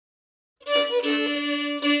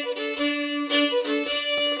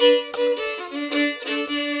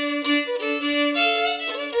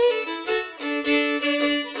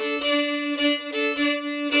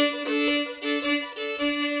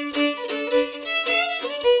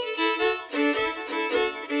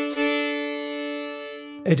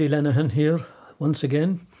Eddie Lenihan here once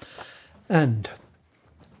again, and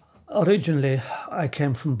originally I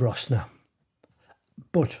came from Brosna,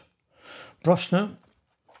 but Brosna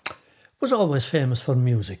was always famous for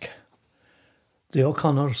music. The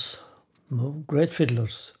O'Connors, great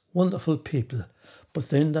fiddlers, wonderful people, but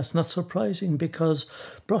then that's not surprising because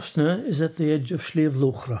Brosna is at the edge of Sliabh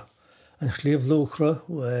Luachra. And Sliabh Luachra,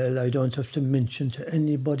 well, I don't have to mention to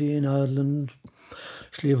anybody in Ireland,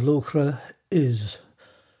 Sliabh Luachra is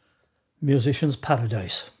musician's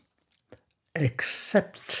paradise.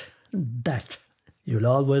 Except that you'll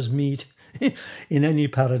always meet in any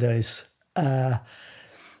paradise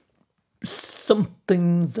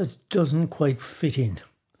something that doesn't quite fit in.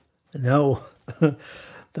 Now,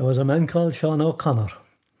 there was a man called Sean O'Connor,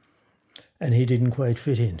 and he didn't quite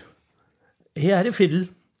fit in. He had a fiddle,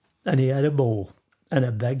 and he had a bow, and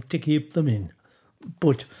a bag to keep them in,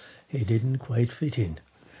 but he didn't quite fit in.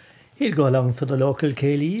 He'd go along to the local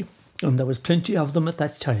Céilí, and there was plenty of them at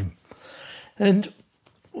that time. And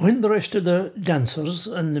when the rest of the dancers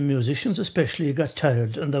and the musicians especially got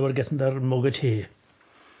tired and they were getting their mug of tea,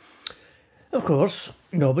 of course,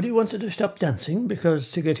 nobody wanted to stop dancing because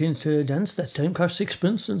to get into a dance that time cost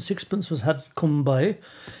sixpence, and sixpence was had come by.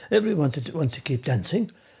 Everyone wanted to keep dancing,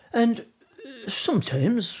 and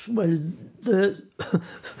sometimes, well, the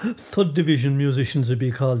third division musicians would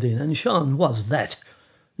be called in, and Sean was that,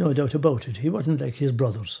 no doubt about it. He wasn't like his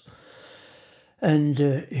brothers. And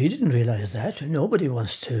he didn't realise that. Nobody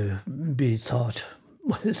wants to be thought,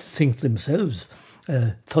 well, think themselves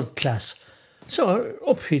third class. So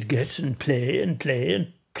up he'd get and play and play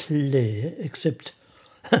and play, except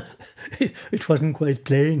it wasn't quite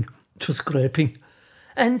playing, it was scraping.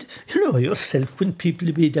 And you know yourself, when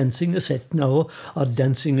people be dancing a set now, or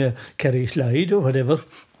dancing a carry slide or whatever,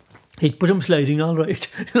 he'd put them sliding all right.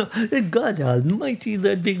 You know, God almighty,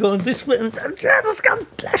 they'd be going this way and Jesus, God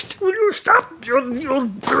bless, will you stop?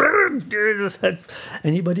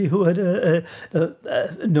 Anybody who had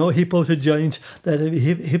no hip out a joint, that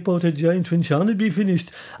hip out a joint when Sean had be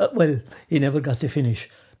finished, well, he never got to finish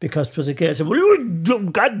because it was a case of,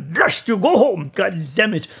 God bless you, go home, God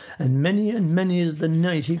damn it. And many is the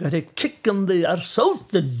night he got a kick in the arse out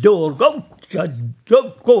the door, go, God,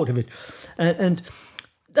 go out of it. And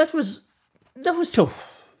that was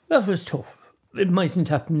tough. That was tough. It mightn't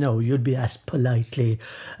happen now. You'd be asked politely,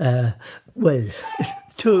 well,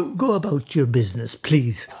 to go about your business,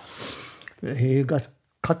 please. He got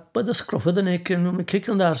cut by the scruff of the neck and kicked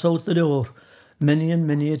the arse out the door many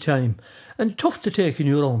a time. And tough to take in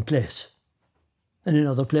your own place. And in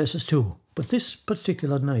other places too. But this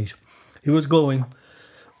particular night, he was going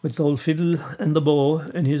with the old fiddle and the bow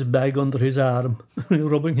and his bag under his arm,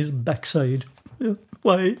 rubbing his backside.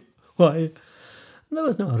 Why? There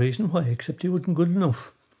was no reason why, except he wasn't good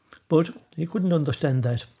enough. But he couldn't understand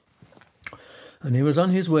that. And he was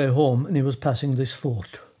on his way home and he was passing this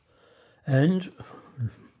fort. And,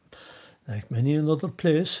 like many another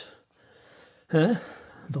place, the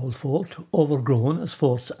old fort, overgrown as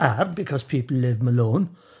forts are because people live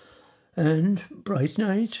alone. And bright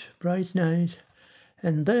night,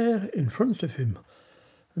 and there in front of him,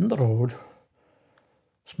 in the road,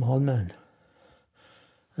 small man.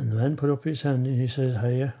 And the man put up his hand and he says,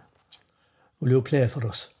 "Hiya, will you play for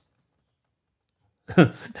us?"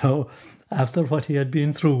 Now, after what he had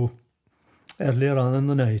been through earlier on in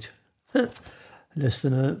the night, less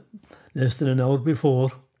than an hour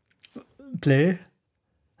before, play?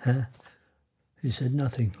 He said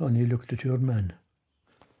nothing, only looked at your man.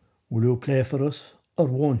 "Will you play for us or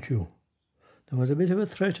won't you?" There was a bit of a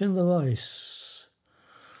threat in the voice.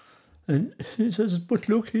 And he says, "But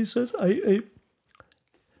look," he says, I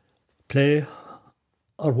play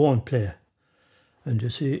or won't play." And you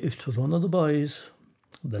see, if it was one of the boys,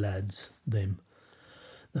 the lads, them,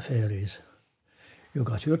 the Fairies, you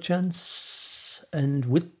got your chance, and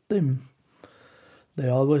with them, they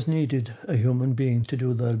always needed a human being to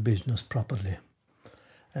do their business properly.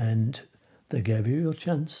 And they gave you your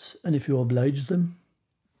chance, and if you obliged them,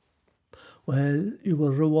 well, you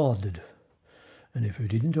were rewarded. And if you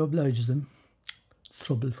didn't oblige them,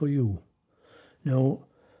 trouble for you. Now,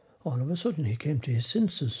 all of a sudden he came to his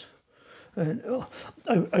senses. And,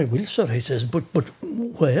 I will, sir, he says, but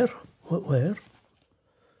where? Where?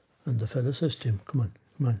 And the fellow says to him, come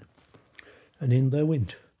on. And in they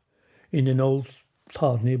went, in an old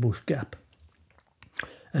thorny bush gap.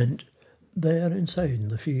 And there inside in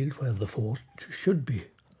the field where the fort should be,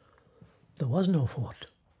 there was no fort.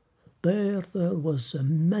 There was a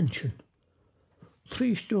mansion,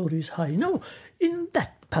 3 stories high. No, in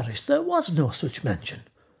that parish there was no such mansion.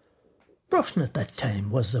 Brosna at that time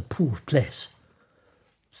was a poor place.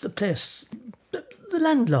 the place, the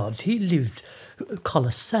landlord, he lived,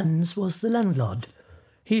 Collis Sands was the landlord.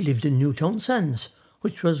 He lived in Newtown Sands,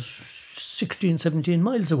 which was 16, 17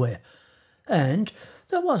 miles away. And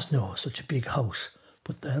there was no such a big house.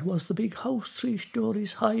 But there was the big house, 3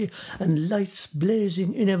 stories high, and lights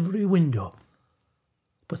blazing in every window.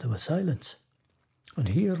 But there was silence. And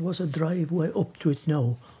here was a driveway up to it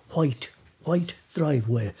now, white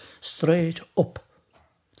driveway, straight up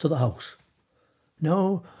to the house.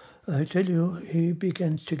 Now, I tell you, he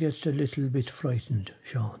began to get a little bit frightened,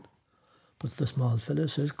 Sean. But the small fella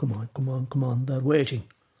says, come on, they're waiting.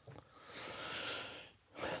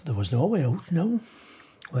 There was no way out now.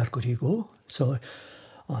 Where could he go? So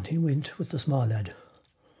on he went with the small lad.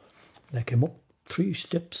 They came up 3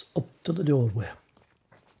 steps up to the doorway.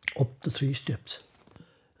 Up the 3 steps.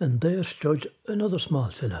 And there stood another small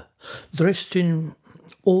fella, dressed in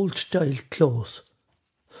old-style clothes,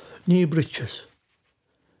 knee breeches.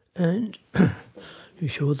 And he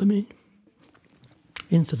showed them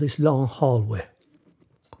into this long hallway.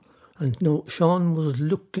 And now Sean was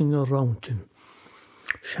looking around him.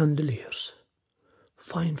 Chandeliers,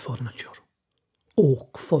 fine furniture,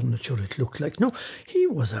 oak furniture it looked like. No, he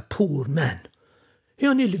was a poor man. He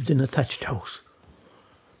only lived in a thatched house.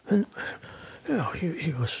 And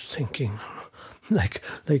he was thinking, like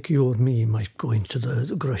you or me might go into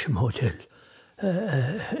the Gresham Hotel.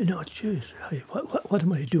 Jeez, what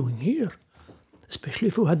am I doing here? Especially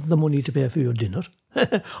if you had the money to pay for your dinner.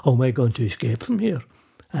 How am I going to escape from here?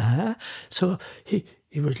 So he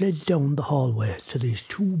was led down the hallway to these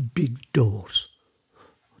 2 big doors.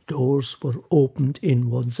 Doors were opened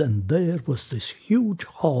inwards, and there was this huge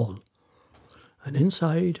hall. And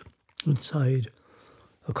inside,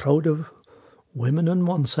 a crowd of women on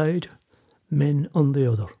one side, men on the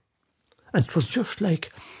other. And it was just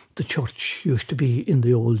like the church used to be in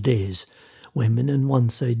the old days. Women on one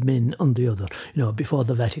side, men on the other, before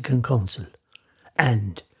the Vatican Council.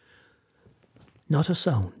 And not a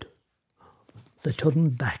sound. They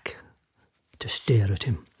turned back to stare at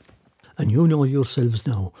him. And you know yourselves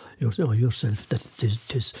now, that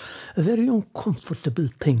it is a very uncomfortable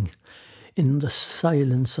thing in the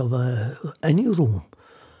silence of any room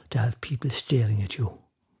to have people staring at you,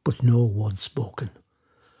 but no word spoken.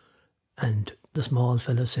 And the small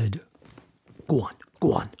fella said, go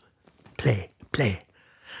on, play.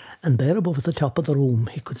 And there above the top of the room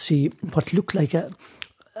he could see what looked like a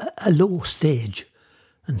low stage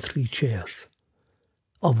and 3 chairs.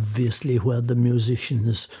 Obviously where the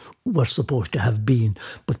musicians were supposed to have been,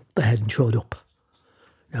 but they hadn't showed up.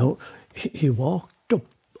 Now, he walked up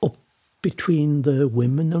between the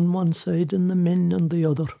women on one side and the men on the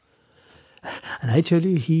other. And I tell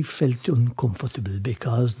you, he felt uncomfortable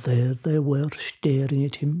because there they were staring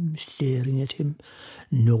at him,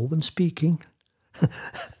 no one speaking.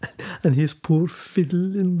 And his poor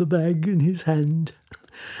fiddle in the bag in his hand.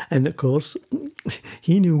 And of course,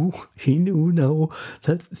 he knew now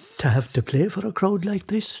that to have to play for a crowd like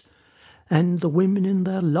this, and the women in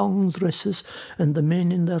their long dresses and the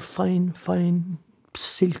men in their fine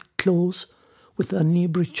silk clothes with their knee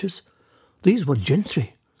breeches, these were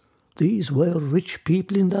gentry. These were rich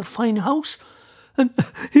people in their fine house. And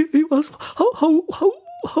he was,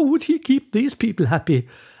 how would he keep these people happy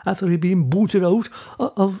after he'd been booted out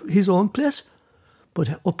of his own place?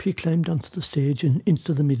 But up he climbed onto the stage and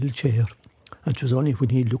into the middle chair. And it was only when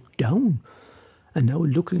he looked down, and now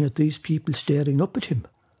looking at these people staring up at him,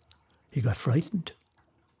 he got frightened,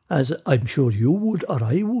 as I'm sure you would or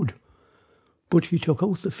I would. But he took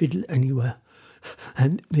out the fiddle anyway,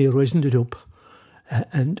 and he risen it up,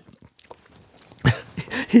 and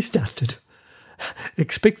he started,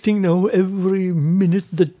 expecting now every minute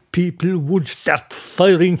that people would start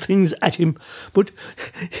firing things at him. But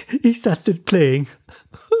he started playing,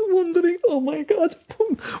 wondering, oh my God,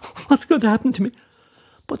 what's going to happen to me?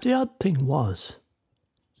 But the odd thing was,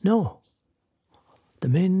 no. The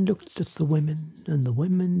men looked at the women, and the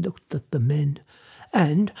women looked at the men,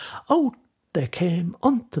 and out they came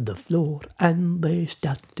onto the floor, and they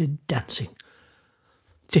started dancing.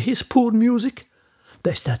 To his poor music,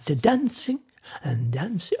 they started dancing, and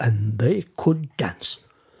they could dance.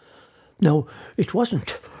 Now,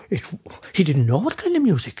 he didn't know what kind of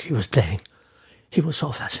music he was playing. He was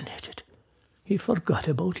so fascinated. He forgot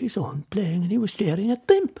about his own playing, and he was staring at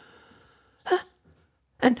them.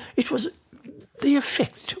 And the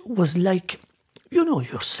effect was like, you know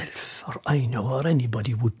yourself, or I know, or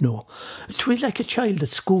anybody would know. It was like a child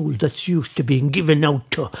at school that's used to being given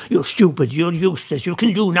out to, you're stupid, you're useless, you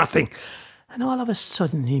can do nothing. And all of a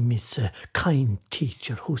sudden he meets a kind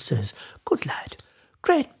teacher who says, good lad,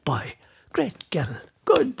 great boy, great girl,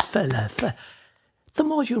 good fella. The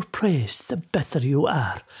more you're praised, the better you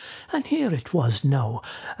are. And here it was now,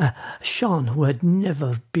 Sean, who had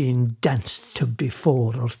never been danced to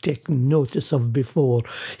before or taken notice of before,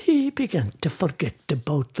 he began to forget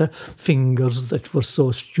about the fingers that were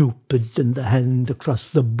so stupid and the hand across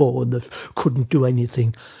the bow that couldn't do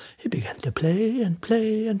anything. He began to play and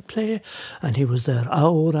play and play, and he was there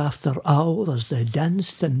hour after hour as they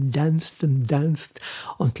danced and danced and danced,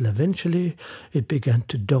 until eventually it began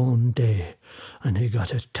to dawn day. And he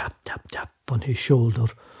got a tap, tap, tap on his shoulder.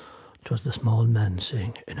 It was the small man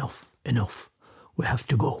saying, "Enough, enough, we have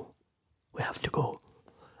to go, we have to go."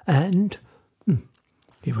 And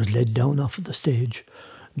he was led down off of the stage,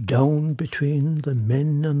 down between the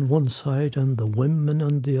men on one side and the women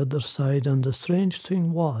on the other side. And the strange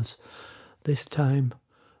thing was, this time,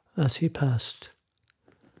 as he passed,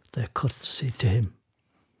 they curtsied to him.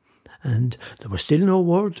 And there was still no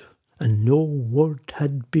word, and no word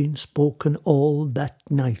had been spoken all that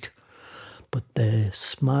night. But they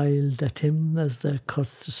smiled at him as they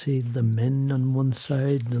courtesied, the men on one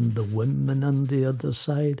side and the women on the other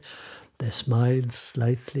side. They smiled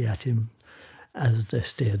slightly at him as they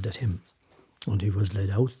stared at him. And he was led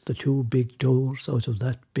out the two big doors, out of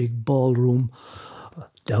that big ballroom,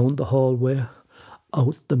 down the hallway,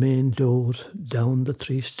 out the main door, down the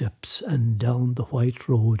 3 steps and down the white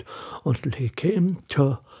road, until he came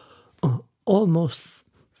to almost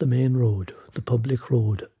the main road, the public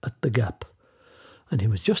road at the gap. And he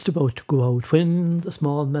was just about to go out when the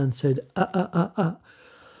small man said,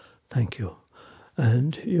 "Thank you,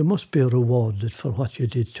 and you must be rewarded for what you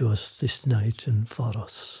did to us this night and for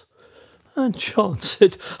us." And Sean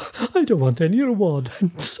said, "I don't want any reward.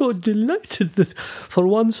 I'm so delighted that for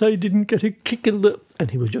once I didn't get a kick in the..."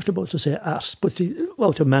 And he was just about to say arse, but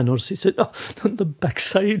out of manners he said, "On the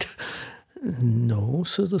backside." "No,"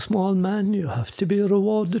 said the small man, "you have to be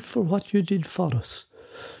rewarded for what you did for us.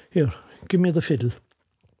 Here, give me the fiddle."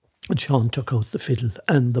 And Sean took out the fiddle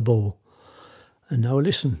and the bow. "And now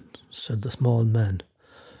listen," said the small man.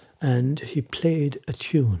 And he played a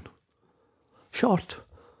tune. Short,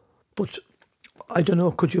 but I don't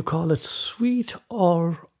know, could you call it sweet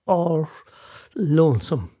or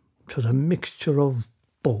lonesome? It was a mixture of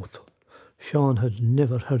both. Sean had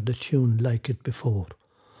never heard a tune like it before.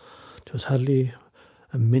 It was hardly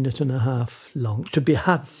a minute and a half long. To be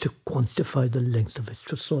hard to quantify the length of it.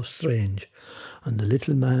 It was so strange. And the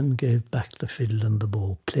little man gave back the fiddle and the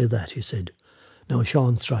bow. "Play that," he said. Now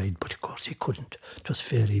Sean tried, but of course he couldn't. It was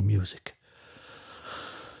fairy music.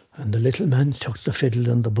 And the little man took the fiddle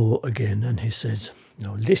and the bow again, and he said,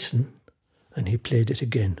 "Now listen." And he played it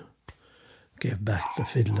again. Gave back the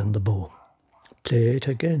fiddle and the bow. "Play it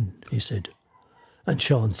again," he said. And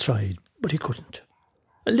Sean tried, but he couldn't.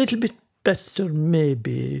 "A little bit better,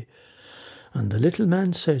 maybe." And the little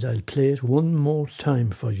man said, "I'll play it one more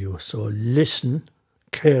time for you, so listen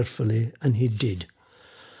carefully." And he did.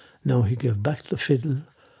 Now he gave back the fiddle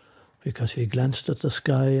because he glanced at the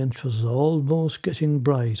sky and it was almost getting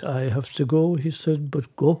bright. "I have to go," he said,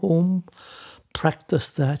 "but go home, practice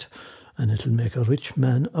that, and it'll make a rich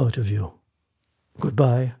man out of you.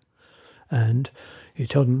 Goodbye." And he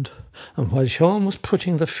turned, and while Sean was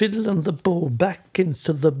putting the fiddle and the bow back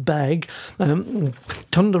into the bag,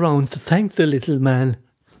 turned around to thank the little man.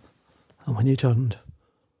 And when he turned,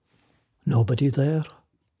 nobody there.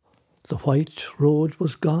 The white road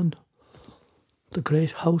was gone. The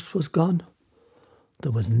great house was gone.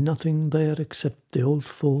 There was nothing there except the old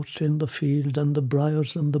fort in the field and the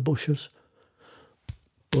briars and the bushes.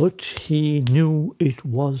 But he knew it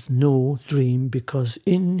was no dream, because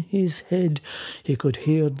in his head he could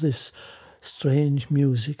hear this strange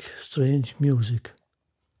music, strange music.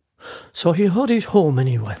 So he hurried home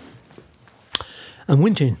anyway and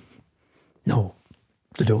went in. No,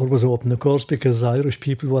 the door was open, of course, because Irish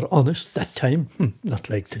people were honest that time, not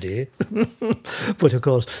like today. But of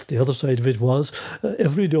course, the other side of it was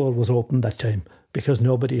every door was open that time because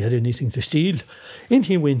nobody had anything to steal. In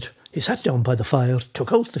he went. He sat down by the fire,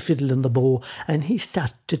 took out the fiddle and the bow, and he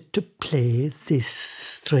started to play this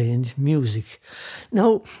strange music.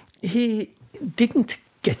 Now, he didn't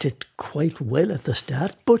get it quite well at the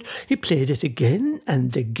start, but he played it again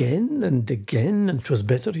and again and again, and it was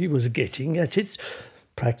better he was getting at it.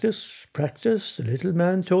 Practice, practice. The little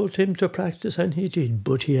man told him to practice, and he did,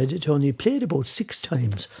 but he had it only played about 6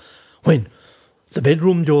 times when the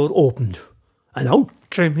bedroom door opened, and out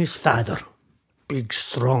came his father. Big,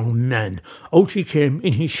 strong man. Out he came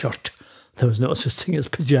in his shirt. There was no such thing as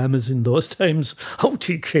pyjamas in those times. Out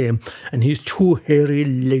he came, and his 2 hairy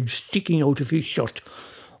legs sticking out of his shirt.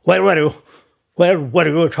 "Where were you? Where were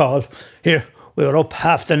you at all? Here, We were up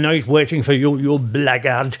half the night waiting for you, you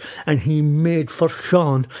blackguard. And he made for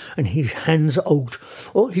Sean, and his hands out.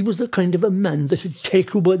 Oh, he was the kind of a man that'd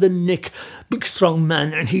take you by the neck, big strong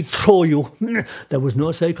man, and he'd throw you. There was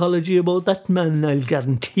no psychology about that man, I'll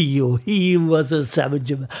guarantee you. He was a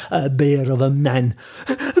savage, a bear of a man.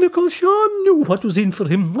 And of course Sean knew what was in for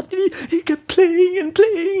him. What did he kept playing and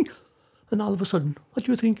playing. And all of a sudden, what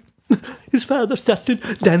do you think? His father started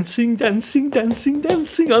dancing on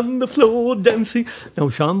the floor, dancing. Now,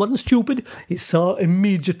 Sean wasn't stupid. He saw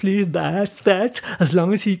immediately that as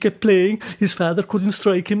long as he kept playing, his father couldn't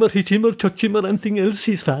strike him or hit him or touch him or anything else.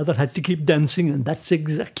 His father had to keep dancing, and that's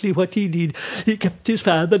exactly what he did. He kept his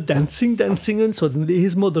father dancing, and suddenly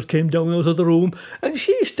his mother came down out of the room, and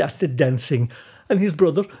she started dancing. And his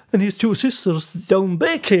brother and his two sisters down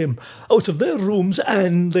they came out of their rooms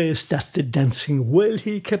and they started dancing. Well,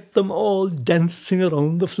 he kept them all dancing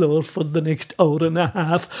around the floor for the next hour and a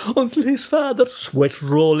half until his father, sweat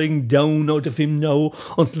rolling down out of him now,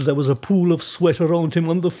 until there was a pool of sweat around him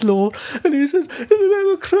on the floor. And he said, "In the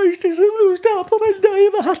name of Christ," he said, "stop or I'll die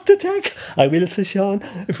of a heart attack." "I will," says Sean,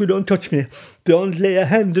 "if you don't touch me. Don't lay a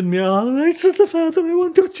hand on me." "All right," says the father, "I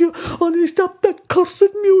won't touch you. Only stop that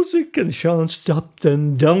cursed music." And Sean stopped,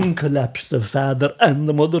 and down collapsed the father and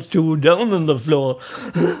the mother too, down on the floor.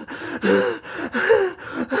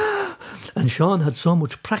 And Sean had so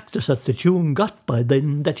much practice at the tune got by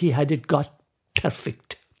then that he had it got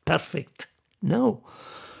perfect. Now,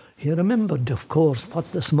 he remembered, of course,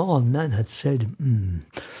 what the small man had said.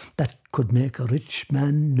 That could make a rich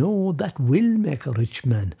man. No, that will make a rich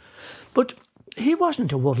man. But he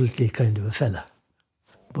wasn't a worldly kind of a fella.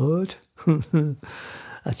 But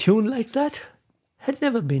a tune like that had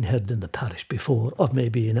never been heard in the parish before, or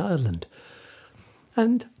maybe in Ireland.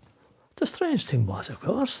 And the strange thing was, of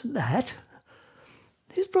course, that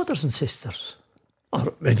his brothers and sisters,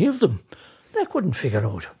 or any of them, they couldn't figure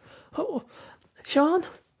out, "Oh, Sean,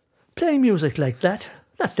 playing music like that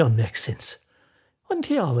don't make sense. Wasn't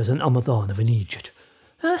he always an Amadan of an Egypt?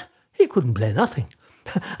 He couldn't play nothing.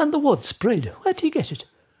 And the word spread, where'd he get it?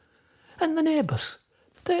 And the neighbours,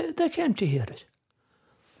 they came to hear it.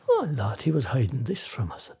 Oh, Lord, he was hiding this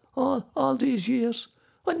from us all these years.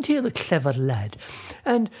 Wasn't he the clever lad?"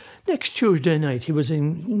 And next Tuesday night he was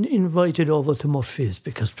invited over to Murphy's,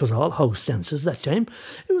 because it was all house dances that time.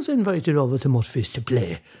 He was invited over to Murphy's to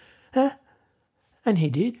play. And he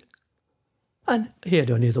did. And he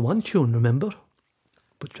had only the one tune, remember?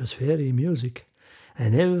 But it was fairy music.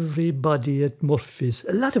 And everybody at Murphy's,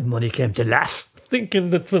 a lot of money came to laugh, thinking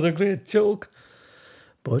that was a great joke.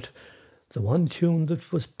 But the one tune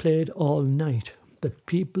that was played all night, the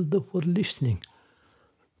people that were listening,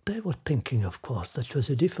 they were thinking, of course, that it was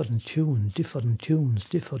a different tune, different tunes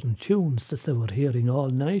that they were hearing all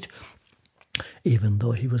night, even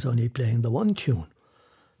though he was only playing the one tune.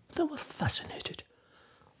 They were fascinated.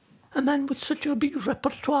 A man with such a big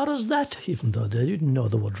repertoire as that, even though they didn't know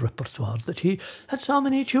the word repertoire, that he had so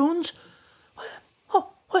many tunes.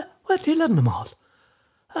 Where did he learn them all?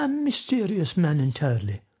 A mysterious man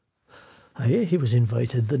entirely. He was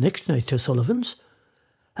invited the next night to Sullivan's.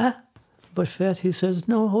 But Fat, he says,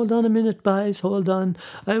 "No, hold on a minute, boys, hold on.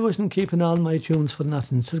 I wasn't keeping all my tunes for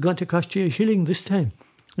nothing. It was going to cost you a shilling this time."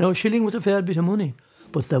 Now, a shilling was a fair bit of money,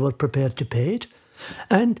 but they were prepared to pay it.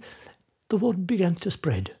 And the word began to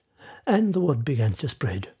spread. And the word began to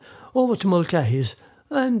spread over to Mulcahy's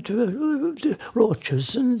and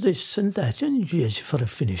roaches and this and that. And yes, for a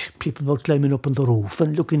finish, people were climbing up on the roof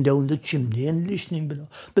and looking down the chimney and listening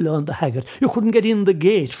below on the haggard. You couldn't get in the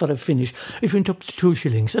gate for a finish if you went up to 2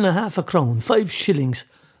 shillings and a half a crown, 5 shillings.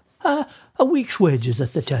 A week's wages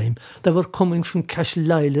at the time. They were coming from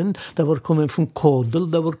Cashel Island, they were coming from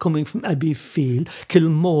Cordell, they were coming from Abbeyfield,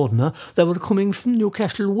 Kilmorna, they were coming from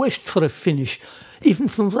Newcastle West for a finish, even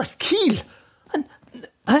from Rathkeil.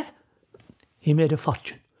 And he made a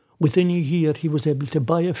fortune. Within a year he was able to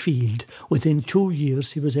buy a field. Within 2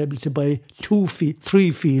 years he was able to buy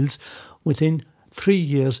 3 fields. Within 3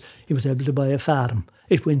 years he was able to buy a farm.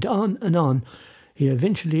 It went on and on. He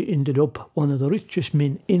eventually ended up one of the richest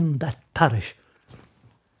men in that parish.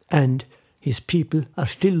 And his people are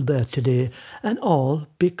still there today, and all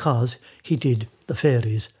because he did the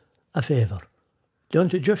fairies a favour.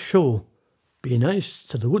 Don't it just show? Be nice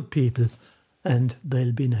to the good people, and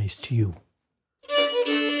they'll be nice to you.